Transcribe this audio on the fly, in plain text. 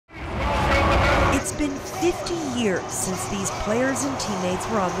50 years since these players and teammates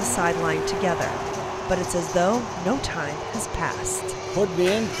were on the sideline together, but it's as though no time has passed. Put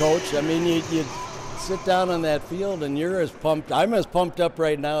me in, Coach. I mean, you sit down on that field and you're as pumped. I'm as pumped up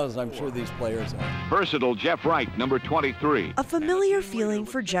right now as I'm sure these players are. Versatile Jeff Wright, number 23. A familiar feeling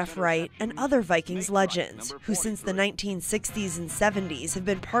for Jeff Wright and other Vikings legends, who since the 1960s and 70s have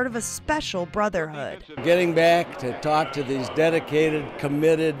been part of a special brotherhood. Getting back to talk to these dedicated,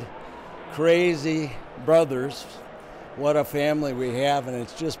 committed, crazy brothers, what a family we have, and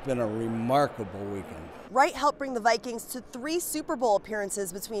it's just been a remarkable weekend. Wright helped bring the Vikings to 3 Super Bowl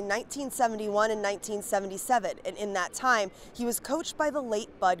appearances between 1971 and 1977, and in that time, he was coached by the late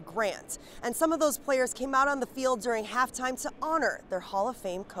Bud Grant. And some of those players came out on the field during halftime to honor their Hall of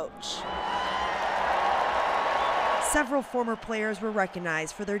Fame coach. Several former players were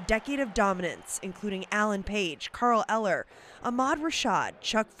recognized for their decade of dominance, including Alan Page, Carl Eller, Ahmad Rashad,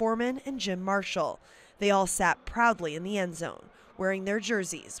 Chuck Foreman, and Jim Marshall. They all sat proudly in the end zone, wearing their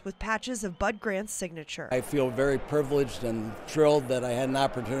jerseys with patches of Bud Grant's signature. I feel very privileged and thrilled that I had an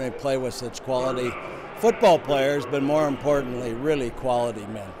opportunity to play with such quality football players, but more importantly, really quality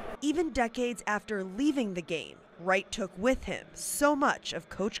men. Even decades after leaving the game, Wright took with him so much of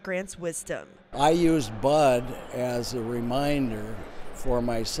Coach Grant's wisdom. I used Bud as a reminder for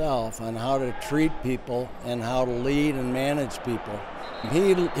myself on how to treat people and how to lead and manage people.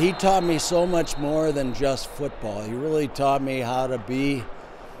 He taught me so much more than just football. He really taught me how to be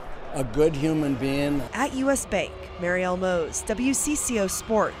a good human being. At US Bank, Marielle Mohs, WCCO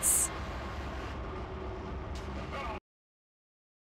Sports.